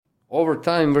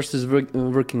Overtime versus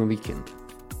working a weekend.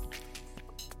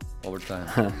 Overtime.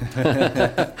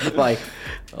 Why?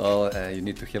 Well, you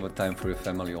need to have a time for your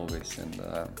family always, and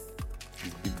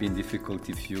it's been difficult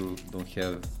if you don't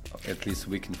have at least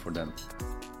weekend for them.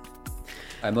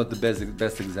 I'm not the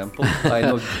best example. I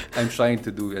know I'm trying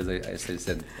to do as I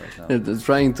said right now.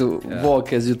 Trying to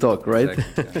walk as you talk, right?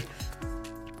 Exactly, yeah.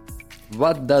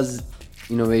 What does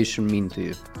innovation mean to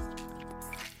you?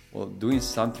 Well, doing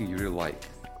something you really like,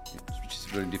 which is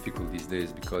very difficult these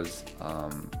days because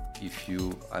I'm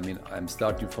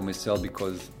starting for myself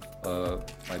because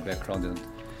my background and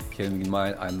having in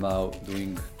mind, I'm now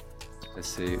doing, let's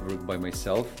say, work by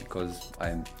myself because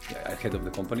I'm head of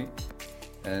the company,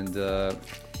 and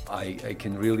I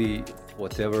can really,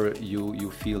 whatever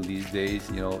you feel these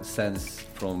days, sense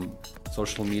from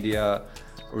social media,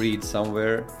 read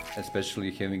somewhere, especially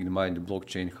having in mind the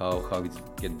blockchain, how it's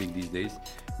get big these days.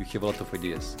 You have a lot of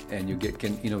ideas and you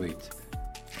can innovate.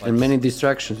 But and many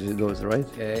distractions with those, right?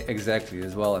 Exactly,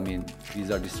 as well. I mean,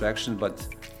 these are distractions, but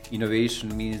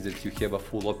innovation means that you have a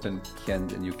full open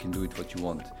hand and you can do it what you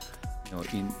want.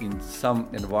 In some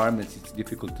environments it's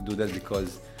difficult to do that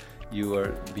because you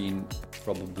are being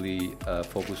probably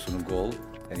focused on a goal,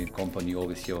 and in company you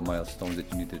always have a milestone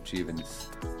that you need to achieve, and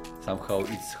somehow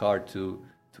it's hard to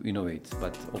innovate.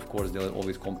 But of course there are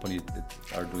always companies that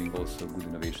are doing also good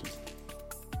innovations.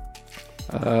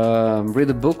 Read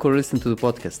a book or listen to the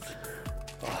podcast?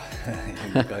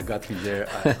 You got me there.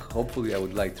 Hopefully I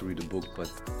would like to read a book,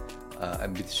 but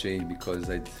I'm a bit ashamed because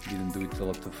I didn't do it a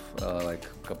lot of like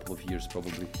a couple of years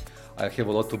probably. I have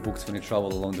a lot of books when I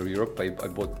travel along Europe. I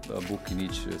bought a book in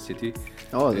each city.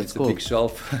 Oh, that's cool. It's a big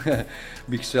shelf.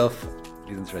 Big shelf.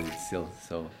 Didn't read it still.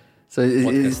 So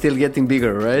it's still getting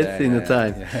bigger, right? In the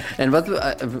time. Yeah. And what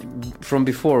from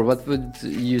before, what would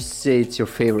you say it's your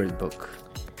favorite book?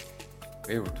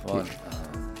 Favorite one?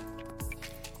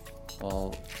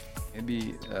 Well,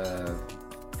 maybe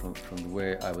from the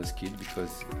way I was kid,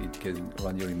 because it can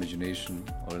run your imagination,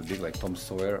 or a big like Tom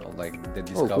Sawyer, or like the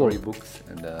discovery books,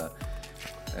 and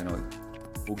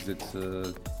books that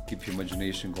keep your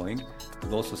imagination going,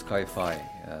 but also sci-fi.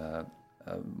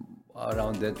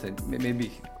 Around that, and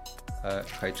maybe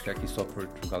Hitchhiking Software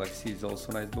Through Galaxy is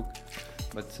also a nice book,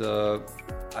 but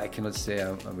I cannot say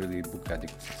I'm really a book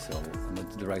addict, so I'm not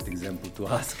the right example to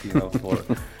ask. For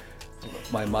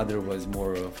my mother was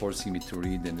more forcing me to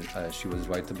read, and she was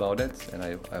right about it, and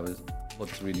I was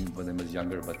not reading when I was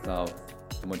younger, but now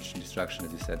too much distraction,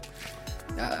 as you said.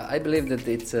 I believe that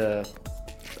it's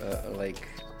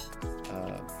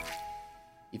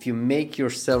if you make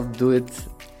yourself do it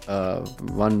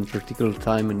one particular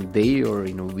time in a day or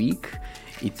in a week,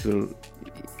 it will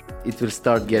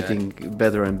start getting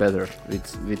better and better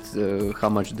with how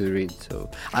much do you read. So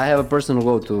I have a personal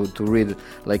goal to read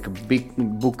like a big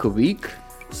book a week,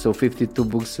 so 52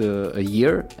 books a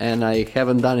year, and I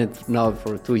haven't done it now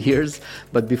for 2 years,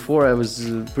 but before I was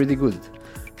pretty good.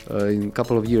 In a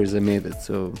couple of years I made it.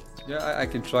 So yeah, I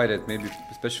can try that, maybe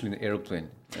especially in an airplane.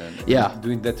 And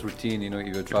doing that routine,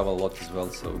 you travel a lot as well,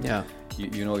 so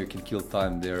you can kill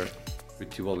time there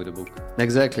pretty well with a book.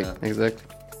 Exactly.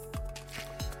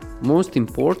 Most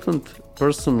important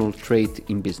personal trait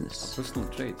in business. Personal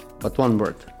trait? But one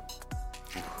word.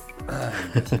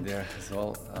 That's in there as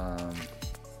well.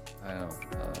 I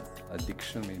don't know,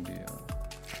 addiction maybe.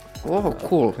 Oh,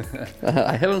 cool.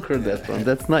 I haven't heard that one.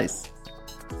 That's nice.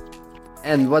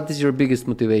 And what is your biggest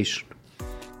motivation?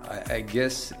 I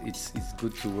guess it's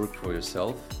good to work for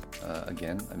yourself.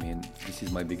 Again, I mean, this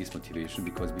is my biggest motivation,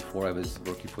 because before I was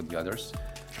working for the others,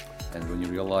 and when you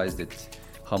realize that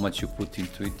how much you put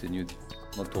into it, and you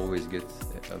not always get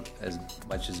as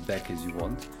much as back as you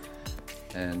want,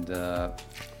 and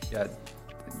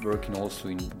working also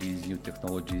in these new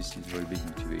technologies is very big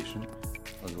motivation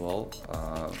as well.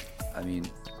 I mean,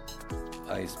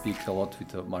 I speak a lot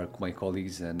with my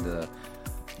colleagues, and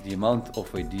the amount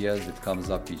of ideas that comes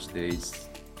up each day is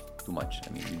too much. I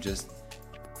mean, you just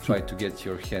try to get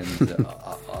your hands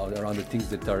around the things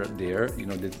that are there,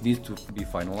 that need to be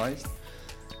finalized.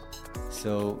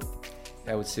 So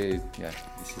I would say,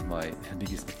 this is my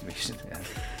biggest motivation. Yeah.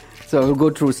 So we'll go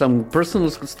through some personal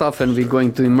stuff, and we're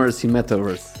going to immerse in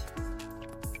metaverse.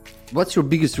 What's your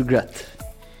biggest regret?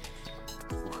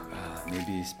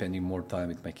 Maybe spending more time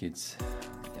with my kids.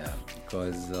 Yeah,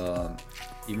 because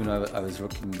even I was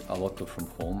working a lot from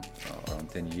home, around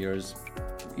 10 years,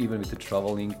 even with the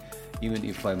traveling, even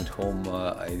if I'm at home,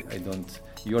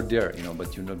 you're there,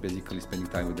 but you're not basically spending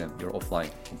time with them. You're offline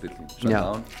completely, shut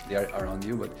down. They are around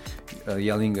you, but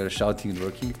yelling or shouting and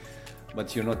working,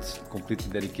 but you're not completely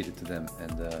dedicated to them.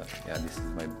 And this is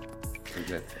my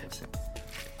regret, I would say.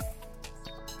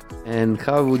 And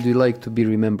how would you like to be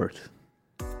remembered?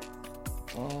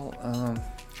 Well,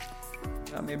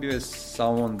 maybe as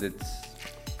someone that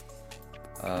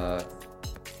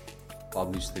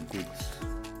published a good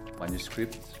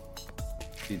manuscript,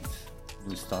 did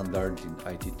new standard in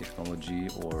IT technology,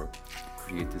 or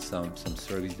created some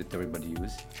service that everybody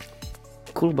use.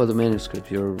 Cool about the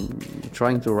manuscript. You're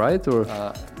trying to write, or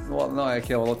Well, no, I have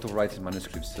a lot of writing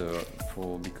manuscripts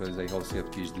because I also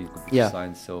have PhD in computer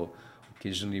science. So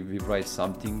occasionally we write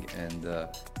something, and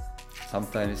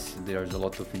sometimes there's a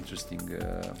lot of interesting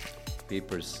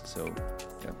papers. So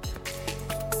yeah.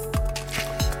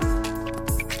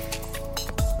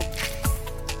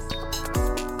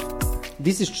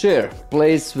 This is Chair,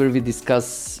 place where we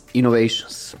discuss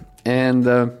innovations. And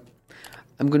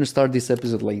I'm going to start this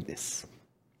episode like this.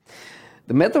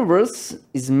 The metaverse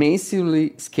is massively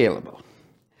scalable.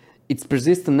 It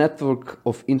persists a network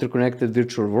of interconnected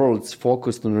virtual worlds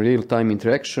focused on real-time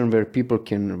interaction where people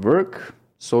can work,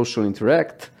 social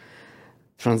interact,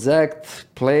 transact,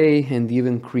 play, and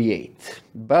even create.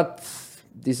 But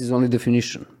this is only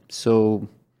definition. So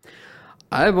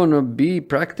I want to be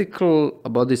practical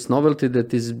about this novelty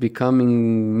that is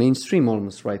becoming mainstream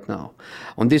almost right now.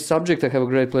 On this subject, I have a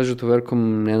great pleasure to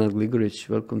welcome Nenad Gligoric.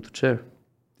 Welcome to Chair.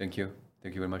 Thank you.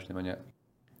 Thank you very much, Nemanja.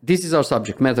 This is our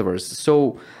subject, metaverse.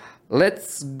 So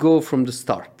let's go from the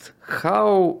start.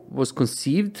 How was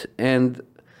conceived and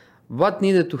what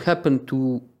needed to happen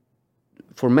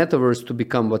for metaverse to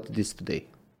become what it is today?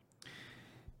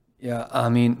 Yeah, I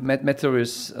mean,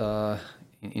 metaverse...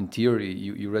 in theory,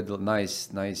 you read a nice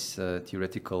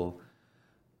theoretical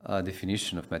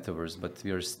definition of metaverse, but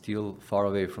we are still far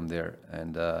away from there.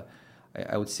 And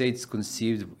I would say it's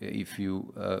conceived, if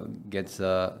you get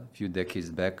a few decades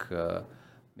back,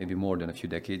 maybe more than a few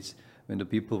decades, when the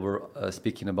people were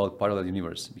speaking about parallel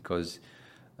universe, because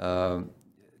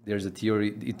there's a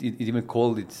theory, it even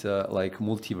called it like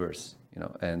multiverse,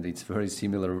 and it's very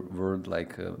similar word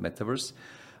like metaverse.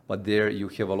 But there you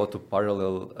have a lot of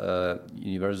parallel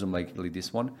universum like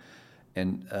this one,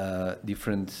 and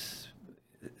different.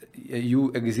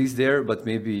 You exist there, but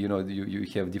maybe you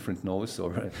have different nodes,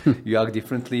 or you act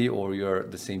differently, or you're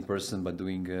the same person but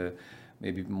doing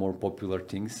maybe more popular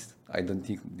things. I don't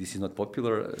think this is not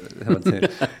popular. But,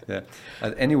 yeah.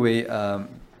 But anyway,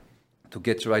 to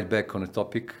get right back on the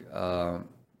topic,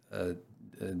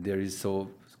 there is a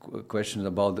question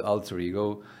about the alter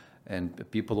ego. And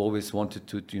people always wanted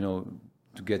to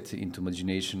get into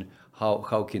imagination.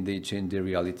 How can they change their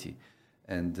reality?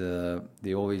 And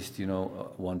they always,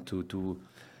 want to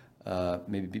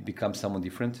maybe become someone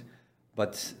different.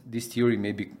 But this theory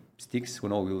maybe sticks.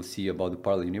 We'll see about the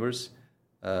parallel universe.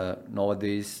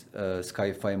 Nowadays,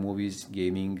 sci-fi movies,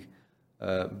 gaming,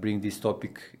 bring this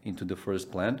topic into the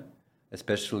first plan,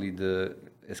 especially the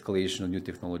escalation of new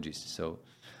technologies. So,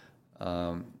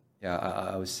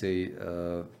 I would say.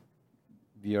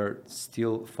 We are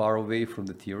still far away from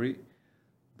the theory,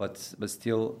 but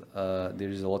still there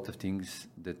is a lot of things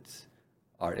that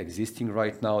are existing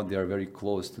right now. They are very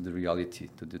close to the reality,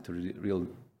 to the real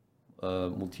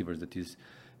multiverse that is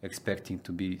expecting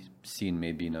to be seen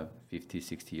maybe in 50,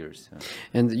 60 years.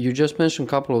 And you just mentioned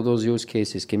a couple of those use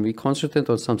cases. Can we concentrate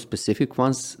on some specific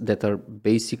ones that are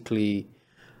basically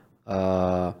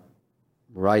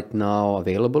right now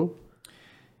available?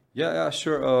 Yeah,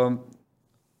 sure.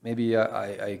 Maybe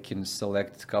I can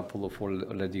select a couple of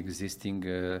already existing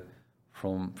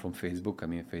from Facebook. I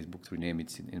mean, Facebook rename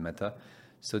it in Meta.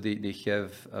 So they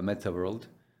have a Meta World,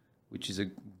 which is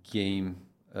a game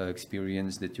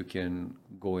experience that you can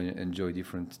go and enjoy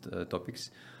different topics.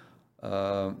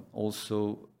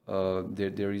 Also,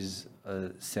 there is a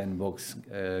sandbox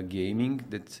gaming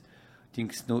that I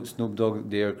think Snoop Dogg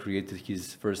there created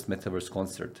his first Metaverse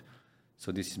concert.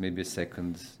 So this is maybe a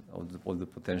second of the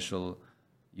potential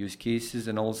use cases.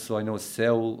 And also I know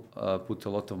Seoul put a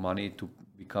lot of money to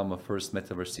become a first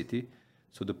metaverse city.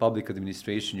 So the public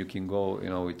administration, you can go,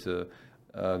 with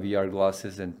VR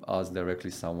glasses and ask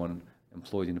directly someone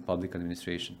employed in the public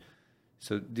administration.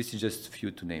 So this is just a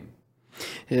few to name.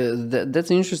 That's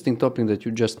an interesting topic that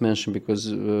you just mentioned,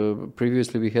 because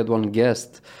previously we had one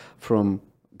guest from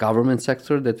government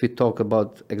sector that we talk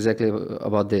about exactly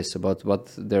about this, about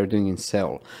what they're doing in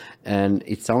Seoul. And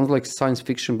it sounds like science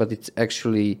fiction, but it's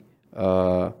actually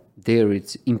there,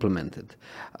 it's implemented.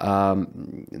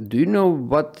 Do you know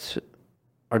what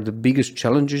are the biggest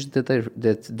challenges that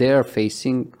they are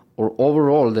facing, or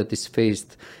overall that is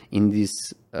faced in this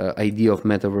idea of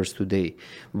metaverse today?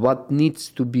 What needs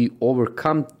to be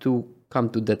overcome to come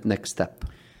to that next step?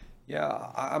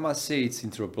 Yeah, I must say it's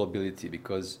interoperability,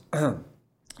 because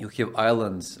you have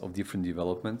islands of different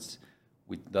developments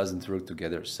which doesn't work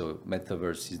together. So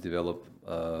metaverse is developed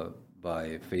by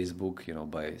Facebook,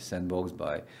 by Sandbox,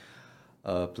 by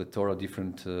plethora of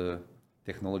different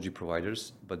technology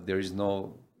providers, but there is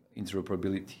no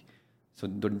interoperability. So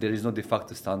there is no de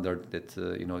facto standard that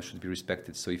should be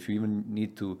respected. So if you even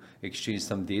need to exchange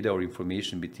some data or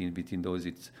information between those,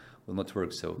 it will not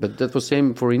work. So, but that was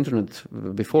same for internet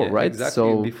before, right? Exactly. So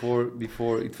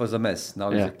before it was a mess. Now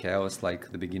it's a chaos,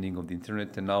 like the beginning of the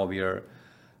internet, and now we are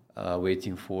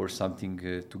waiting for something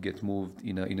to get moved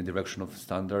in a direction of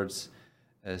standards,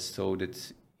 so that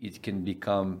it can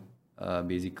become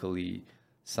basically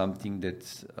something that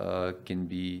can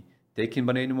be taken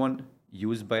by anyone,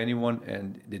 used by anyone,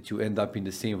 and that you end up in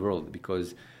the same world.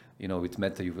 Because with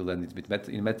Meta you will end it with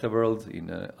in Meta world, in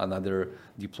another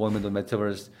deployment of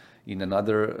metaverse, in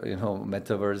another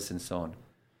metaverse, and so on.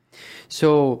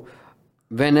 So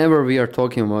whenever we are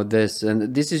talking about this,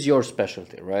 and this is your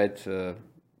specialty, right?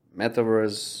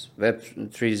 Metaverse, Web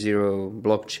 3.0,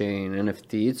 blockchain,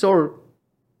 NFT, it's all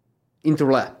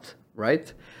interlapped,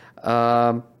 right?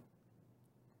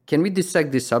 Can we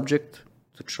dissect this subject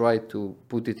to try to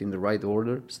put it in the right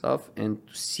order stuff and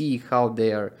to see how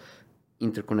they are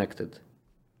interconnected?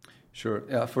 Sure.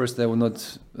 Yeah, first, I will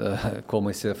not call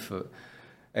myself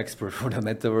expert for the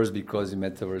metaverse, because the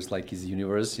metaverse, like, is a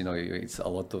universe. It's a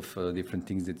lot of different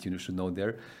things that you should know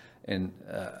there, and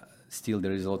still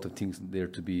there is a lot of things there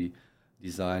to be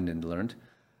designed and learned.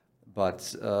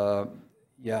 But the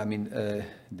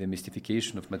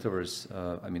mystification of metaverse,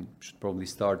 should probably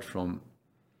start from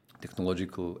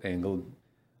technological angle.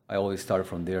 I always start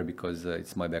from there because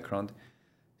it's my background.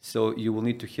 So you will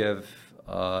need to have,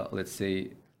 let's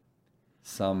say,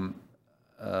 some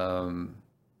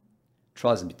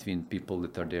trust between people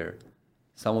that are there.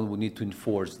 Someone will need to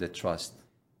enforce that trust.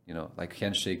 Like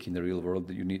handshake in the real world,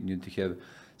 you need to have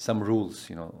some rules,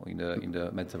 in the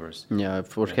metaverse. Yeah,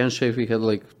 for handshake we had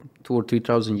like 2,000 or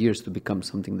 3,000 years to become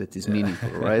something that is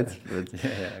meaningful, right?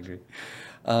 I agree.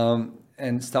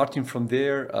 And starting from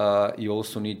there, you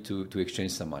also need to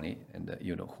exchange some money, and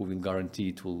who will guarantee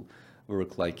it will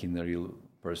work like in the real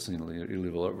person, in the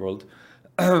real world.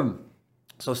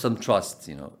 So some trust,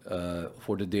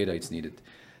 for the data it's needed,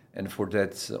 and for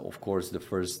that, of course, the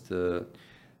first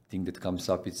thing that comes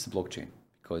up is blockchain,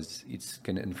 because it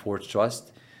can enforce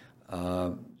trust.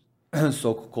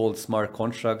 So-called smart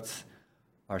contracts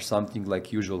are something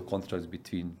like usual contracts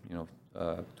between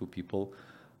two people,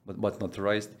 but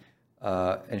notarized.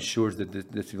 Ensures that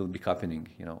this will be happening.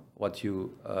 What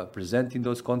you present in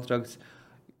those contracts,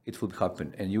 it will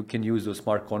happen, and you can use those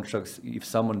smart contracts. If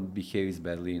someone behaves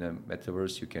badly in a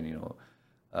metaverse, you can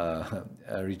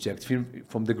reject him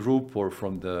from the group or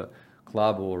from the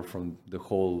club or from the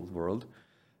whole world.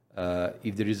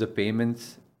 If there is a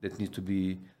payment that needs to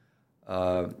be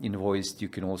invoiced, you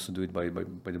can also do it by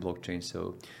the blockchain.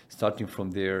 So starting from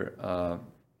there,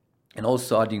 and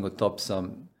also adding on top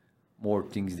some more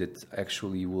things that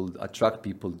actually will attract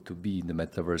people to be in the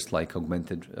metaverse, like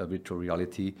augmented virtual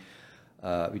reality,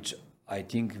 which I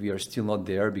think we are still not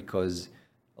there, because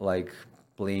like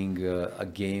playing a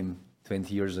game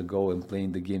 20 years ago and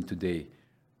playing the game today,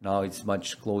 now it's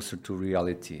much closer to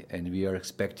reality, and we are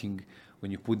expecting,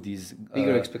 when you put these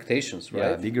bigger expectations,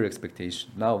 right? Yeah, bigger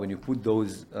expectations. Now, when you put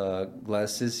those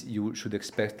glasses, you should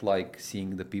expect like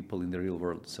seeing the people in the real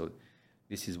world. So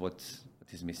this is what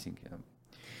is missing. Yeah.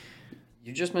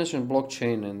 You just mentioned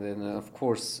blockchain, and then of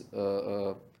course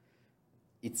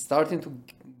it's starting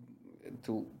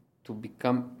to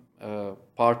become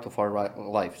part of our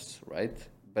lives, right?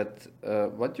 But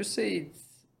what you say it's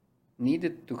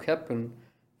needed to happen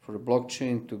for the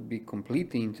blockchain to be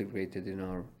completely integrated in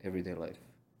our everyday life?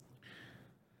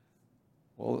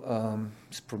 Well,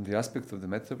 from the aspect of the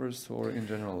metaverse or in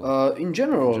general? In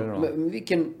general, we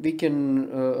can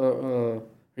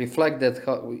reflect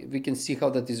that. We can see how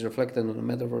that is reflected on the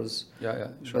metaverse. Yeah,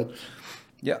 sure.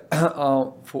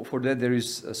 But for that there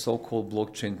is a so-called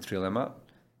blockchain trilemma.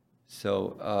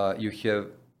 So you have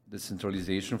the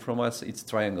centralization from us. It's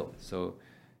triangle. So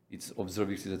it's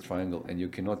observed as a triangle, and you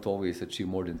cannot always achieve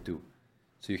more than two.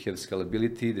 So you have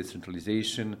scalability,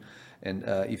 decentralization, and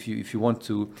if you want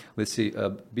to, let's say,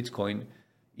 Bitcoin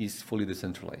is fully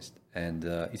decentralized and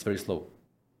it's very slow.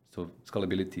 So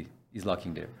scalability is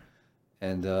lacking there.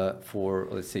 And for,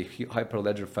 let's say,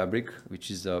 Hyperledger Fabric,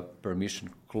 which is a permission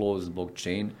closed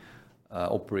blockchain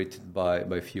operated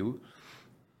by few,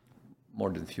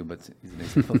 more than few, but it's an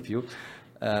example of few.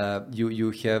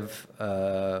 You have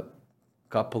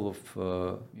couple of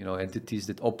entities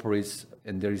that operates,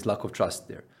 and there is lack of trust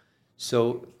there.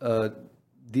 So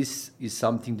this is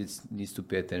something that needs to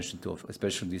pay attention to,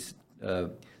 especially this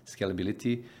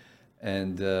scalability.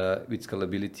 and with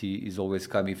scalability is always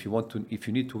coming. If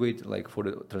you need to wait like for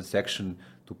the transaction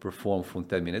to perform from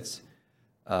 10 minutes,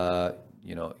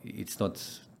 it's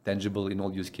not tangible in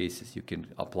all use cases. You can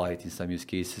apply it in some use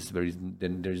cases where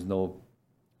there is no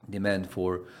demand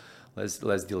for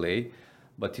less delay,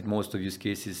 but in most of use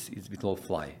cases it will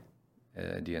fly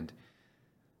at the end.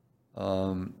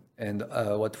 And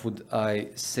what would I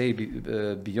say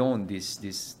beyond this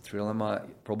trilemma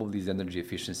probably is energy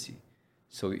efficiency.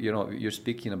 So you're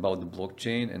speaking about the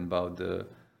blockchain and about the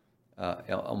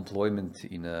employment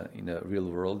in a real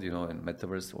world, in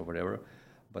metaverse or whatever.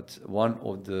 But one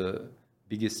of the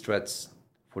biggest threats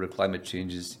for the climate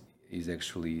changes is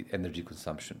actually energy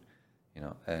consumption.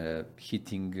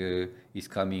 Heating is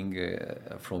coming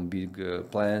from big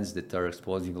plants that are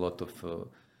exposing a lot of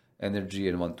energy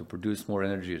and want to produce more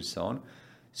energy and so on.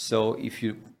 So if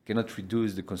you cannot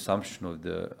reduce the consumption of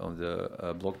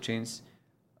the blockchains,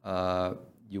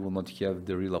 you will not have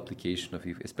the real application of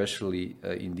it, especially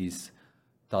in these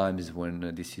times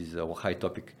when this is a high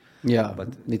topic. Yeah, but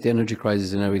with the energy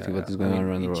crisis and everything what is going on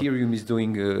around the world. Ethereum is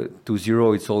doing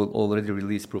 2.0. It's already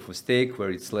released proof of stake where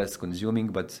it's less consuming,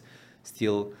 but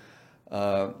still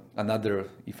another.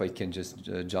 If I can just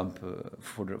jump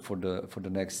for the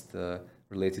next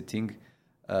related thing,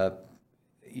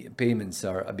 payments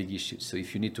are a big issue. So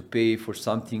if you need to pay for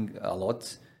something a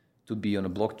lot to be on a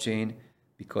blockchain,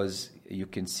 because you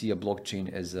can see a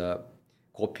blockchain as a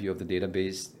copy of the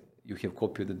database. You have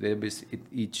copy of the database,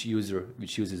 each user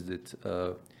which uses that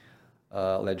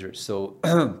ledger. So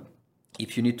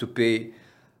if you need to pay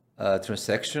a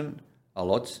transaction a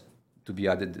lot to be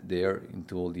added there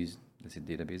into all these, let's say,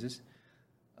 databases,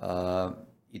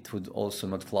 it would also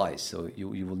not fly. So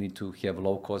you will need to have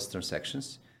low cost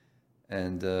transactions.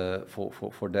 And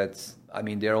for that, I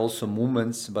mean, there are also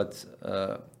movements, but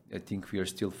I think we are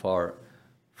still far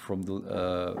from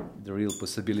the real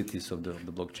possibilities of the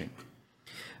blockchain.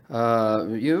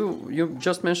 You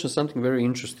just mentioned something very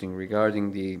interesting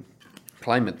regarding the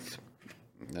climate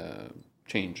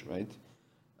change, right?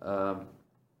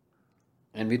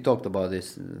 And we talked about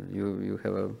this. You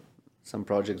have some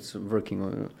projects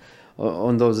working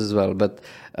on those as well. But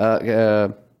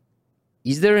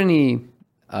is there any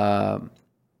how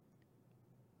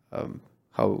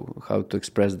to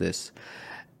express this?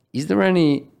 Is there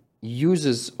any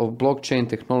uses of blockchain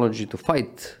technology to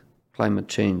fight climate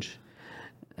change?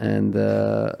 And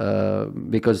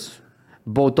because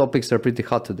both topics are pretty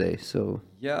hot today, so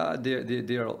yeah,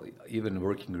 there are even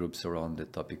working groups around the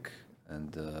topic,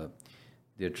 and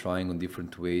they're trying on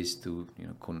different ways to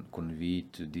convey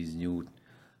to these new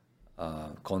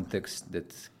contexts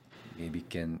that maybe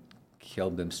can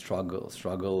help them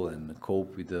struggle and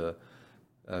cope with the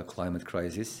climate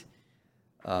crisis.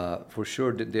 For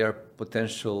sure, that there are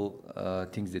potential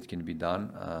things that can be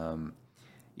done.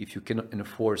 If you cannot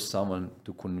enforce someone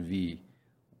to convey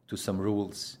to some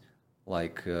rules,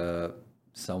 like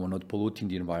someone not polluting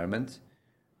the environment,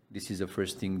 this is the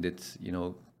first thing that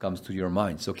comes to your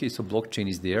mind. So okay, so blockchain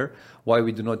is there. Why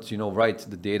we do not write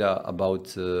the data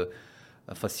about a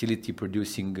facility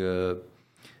producing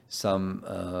some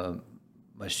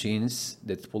machines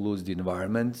that pollute the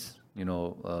environment?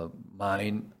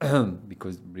 Mine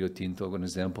because Rio Tinto, an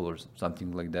example, or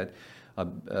something like that.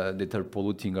 That are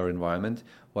polluting our environment.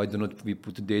 Why do not we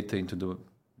put the data into the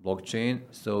blockchain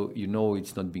so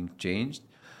it's not being changed?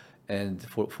 And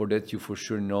for that, you for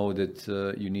sure know that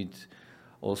you need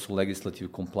also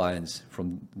legislative compliance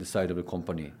from the side of the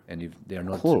company. And if they are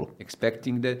not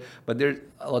expecting that, but there's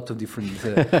a lot of different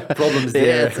problems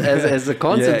there. As a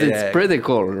concept, it's pretty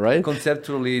cool, right?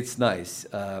 Conceptually, it's nice.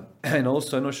 And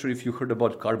also, I'm not sure if you heard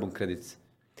about carbon credits.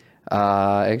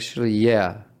 Actually,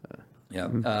 yeah. Yeah,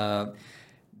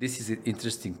 this is an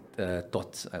interesting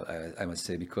thought, I must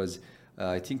say, because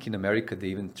I think in America they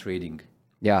even trading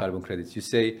carbon credits. You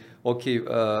say, okay,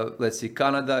 let's say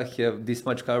Canada have this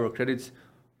much carbon credits,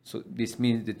 so this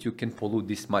means that you can pollute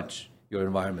this much your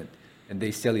environment, and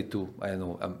they sell it to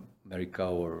America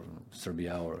or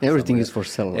Serbia or everything is for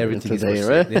sale. Everything today, is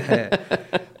for sale.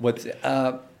 Right? But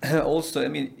also, I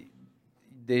mean,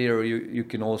 there you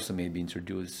can also maybe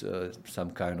introduce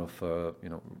some kind of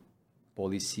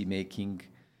policy making,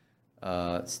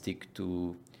 stick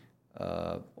to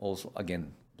also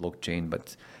again blockchain,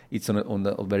 but it's on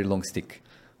a very long stick.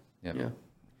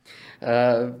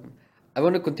 I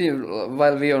want to continue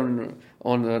while we are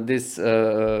on this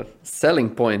selling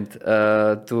point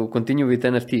to continue with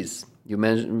NFTs. You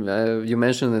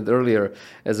mentioned it earlier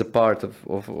as a part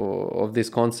of this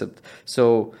concept.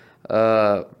 So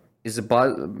is a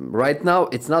buzz right now?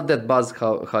 It's not that buzz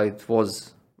how it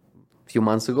was few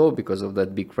months ago because of that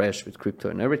big crash with crypto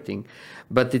and everything,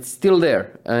 but it's still there.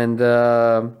 And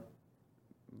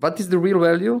what is the real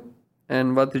value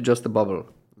and what is just a bubble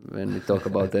when we talk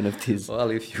about NFTs?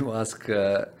 Well, if you ask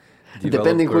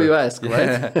depending who you ask,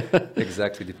 right?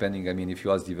 Exactly, depending. I mean, if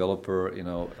you ask developer,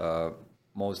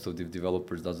 most of the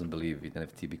developers doesn't believe in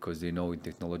NFT because they know in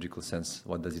technological sense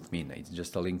what does it mean. It's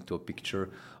just a link to a picture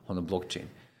on a blockchain,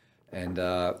 and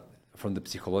from the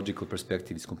psychological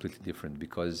perspective, it's completely different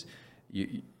because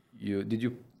you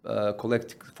collect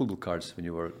football cards when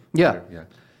you were Yeah.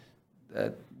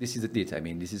 This is it. I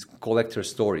mean, this is collector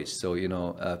stories. So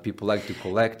people like to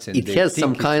collect, and it they has think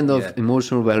some kind of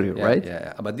emotional value, right?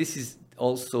 Yeah. But this is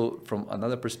also from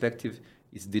another perspective.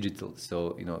 It's digital.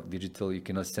 So digital. You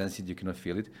cannot sense it. You cannot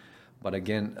feel it. But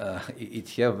again, it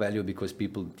have value because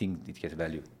people think it has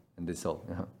value, and that's all.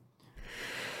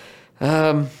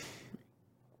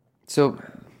 So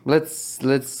let's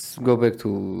go back to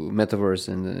metaverse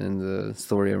and the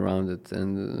story around it.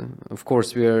 And of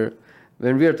course,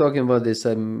 when we are talking about this,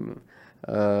 I'm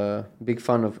a big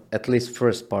fan of at least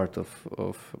first part of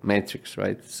Matrix,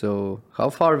 right? So how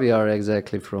far we are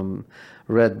exactly from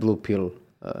red blue pill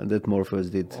that Morpheus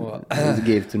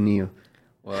gave to Neo?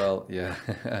 Well, yeah.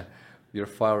 We're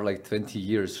far like 20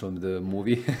 years from the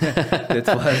movie that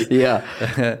was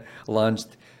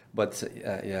launched. But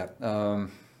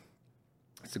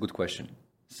it's a good question.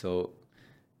 So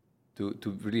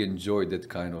to really enjoy that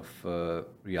kind of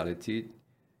reality,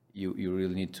 you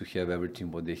really need to have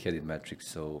everything what they had in Matrix.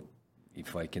 So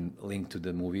if I can link to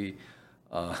the movie,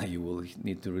 you will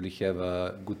need to really have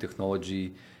a good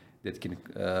technology that can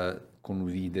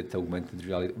convey that augmented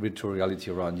reality, virtual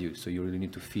reality around you. So you really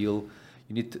need to feel.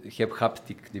 You need to have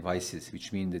haptic devices,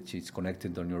 which mean that it's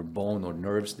connected on your bone or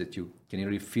nerves that you can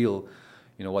really feel,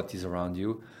 what is around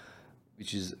you,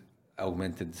 which is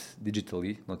augmented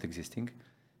digitally, not existing.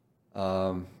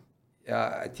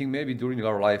 I think maybe during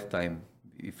our lifetime,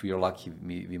 if we are lucky,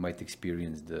 we might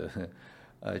experience the.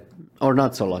 Or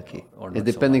not so lucky,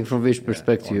 depending from which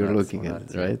perspective you're looking at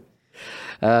it, right?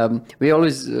 We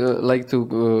always like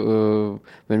to,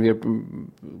 when we are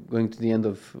going to the end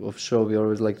of show, we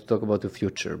always like to talk about the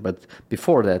future. But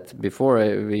before that,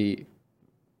 we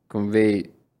convey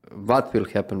what will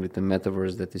happen with the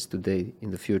metaverse that is today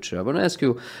in the future, I want to ask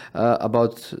you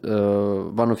about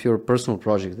one of your personal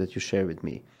projects that you shared with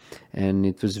me. And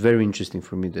it was very interesting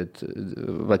for me that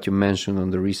what you mentioned on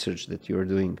the research that you are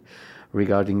doing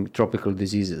regarding tropical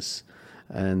diseases.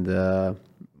 And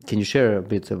can you share a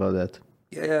bit about that?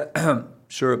 Yeah,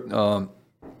 sure.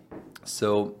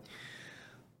 So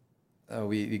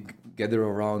we gather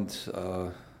around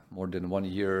more than 1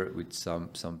 year with some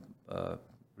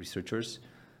researchers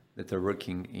that are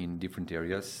working in different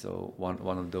areas. So one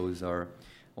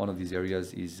of these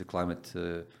areas is climate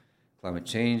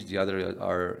change. The other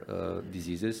are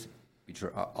diseases, which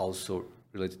are also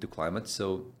related to climate.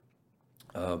 So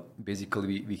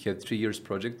basically, we have 3 years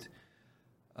project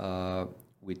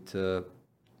with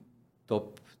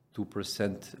top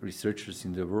 2% researchers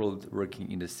in the world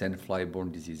working in the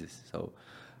sandfly-borne diseases. So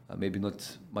maybe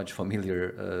not much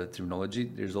familiar terminology.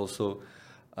 There's also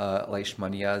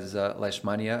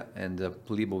Leishmania and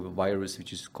Poliovirus,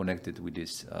 which is connected with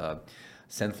these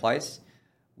sandflies,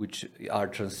 which are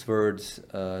transferred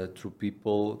through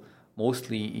people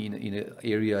mostly in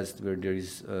areas where there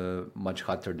is much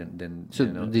hotter than. So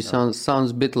this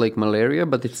sounds a bit like malaria,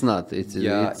 but it's not.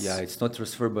 It's not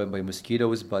transferred by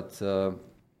mosquitoes, but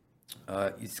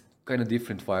it's kind of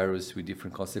different virus with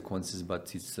different consequences.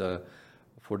 But it's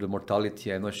for the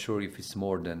mortality, I'm not sure if it's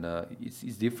more than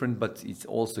it's different, but it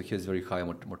also has very high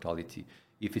mortality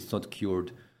if it's not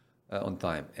cured on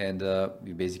time. And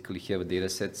we basically have data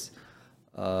sets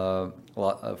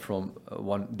from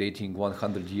dating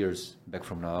 100 years back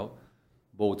from now,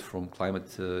 both from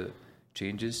climate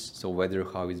changes, so weather,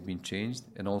 how it's been changed,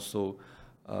 and also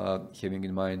having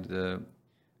in mind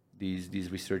these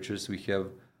researchers, we have,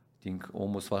 I think,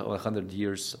 almost 100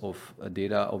 years of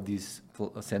data of these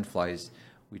sandflies,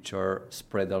 which are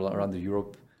spread around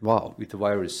Europe. Wow! With the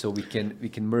virus, so we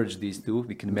can merge these two.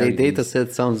 We can marry the data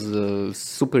set sounds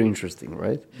super interesting,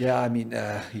 right? Yeah, I mean,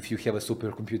 if you have a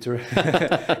supercomputer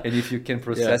and if you can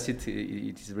process it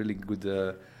is really good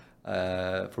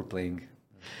for playing.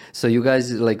 So you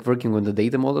guys like working on the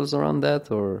data models around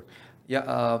that, or?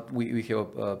 Yeah, we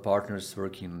have partners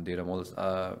working on data models.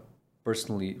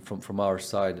 Personally, from our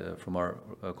side, from our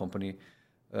company,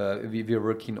 we are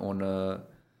working on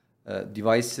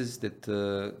devices that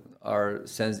are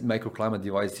microclimate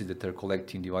devices that are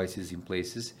collecting devices in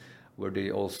places where they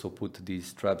also put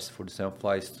these traps for the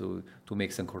sandflies to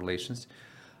make some correlations,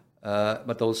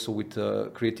 but also with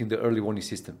creating the early warning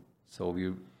system. So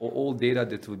all data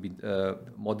that will be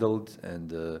modeled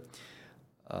and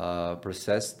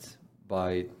processed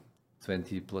by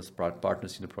 20 plus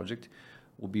partners in the project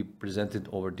will be presented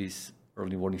over this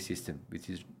early warning system, which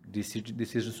is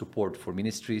decision support for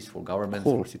ministries, for governments,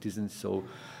 for citizens. So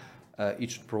it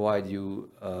should provide you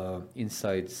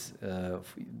insights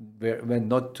when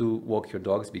not to walk your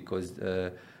dogs, because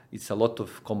it's a lot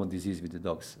of common disease with the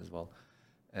dogs as well.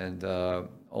 And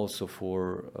also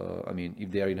for,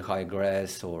 if they are in high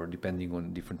grass or depending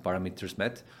on different parameters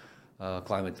met,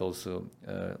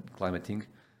 climating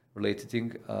related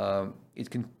thing, it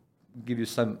can give you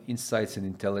some insights and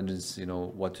intelligence,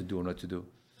 what to do or not to do.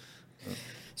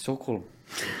 So cool.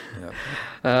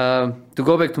 Yeah. To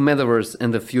go back to metaverse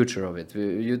and the future of it,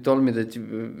 you told me that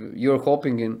you're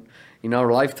hoping in our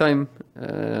lifetime,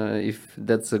 if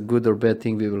that's a good or bad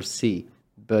thing, we will see.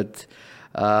 But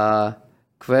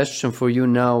question for you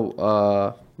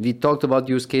now, we talked about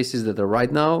use cases that are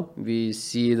right now. We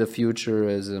see the future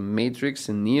as a Matrix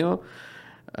and Neo,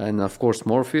 and of course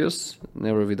Morpheus,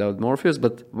 never without Morpheus.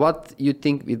 But what you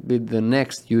think will be the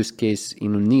next use case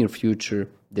in the near future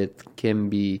that can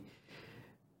be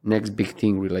next big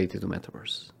thing related to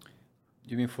metaverse?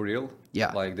 You mean for real?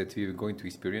 Yeah. Like that we're going to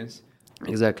experience?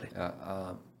 Exactly.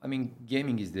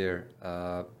 Gaming is there.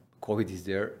 COVID is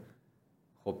there.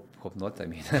 Hope not.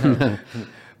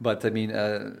 But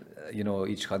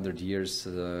each 100 years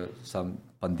some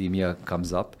pandemic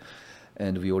comes up,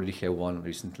 and we already have one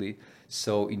recently.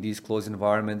 So in these closed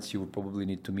environments, you will probably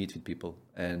need to meet with people,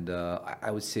 and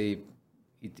I would say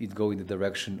it go in the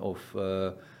direction of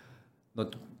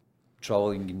not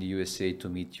traveling in the USA to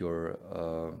meet your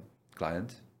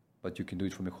client, but you can do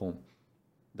it from your home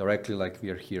directly, like we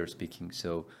are here speaking.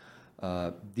 So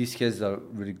this has a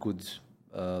really good,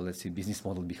 business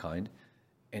model behind,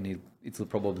 and it will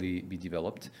probably be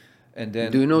developed. And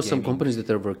then, do you know some companies that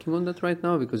are working on that right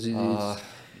now? Because it is...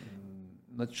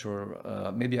 Not sure.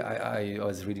 Maybe I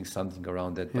was reading something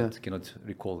around that, but cannot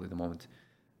recall at the moment.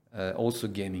 Also,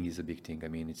 gaming is a big thing.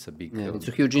 It's a big... it's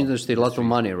a huge industry, lots of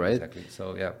money, right? Exactly.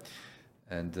 So, yeah.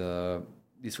 And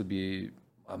this would be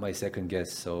my second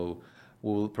guess. So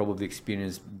we'll probably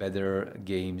experience better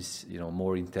games,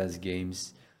 more intense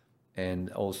games.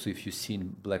 And also, if you've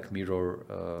seen Black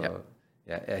Mirror,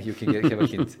 you can have a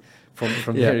hint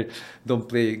from there. Don't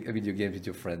play video games with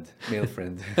your male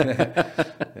friend.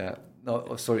 Yeah.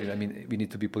 No, sorry. We need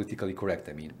to be politically correct.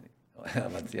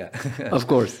 But yeah. Of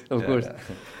course.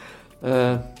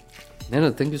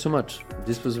 Nenad, thank you so much.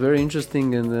 This was very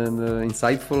interesting and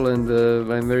insightful, and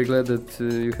I'm very glad that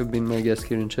you have been my guest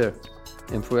here in Chair.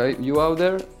 And for you out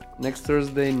there, next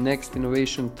Thursday, next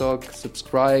Innovation Talk,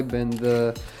 subscribe, and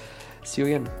see you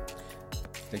again.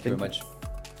 Thank you very much.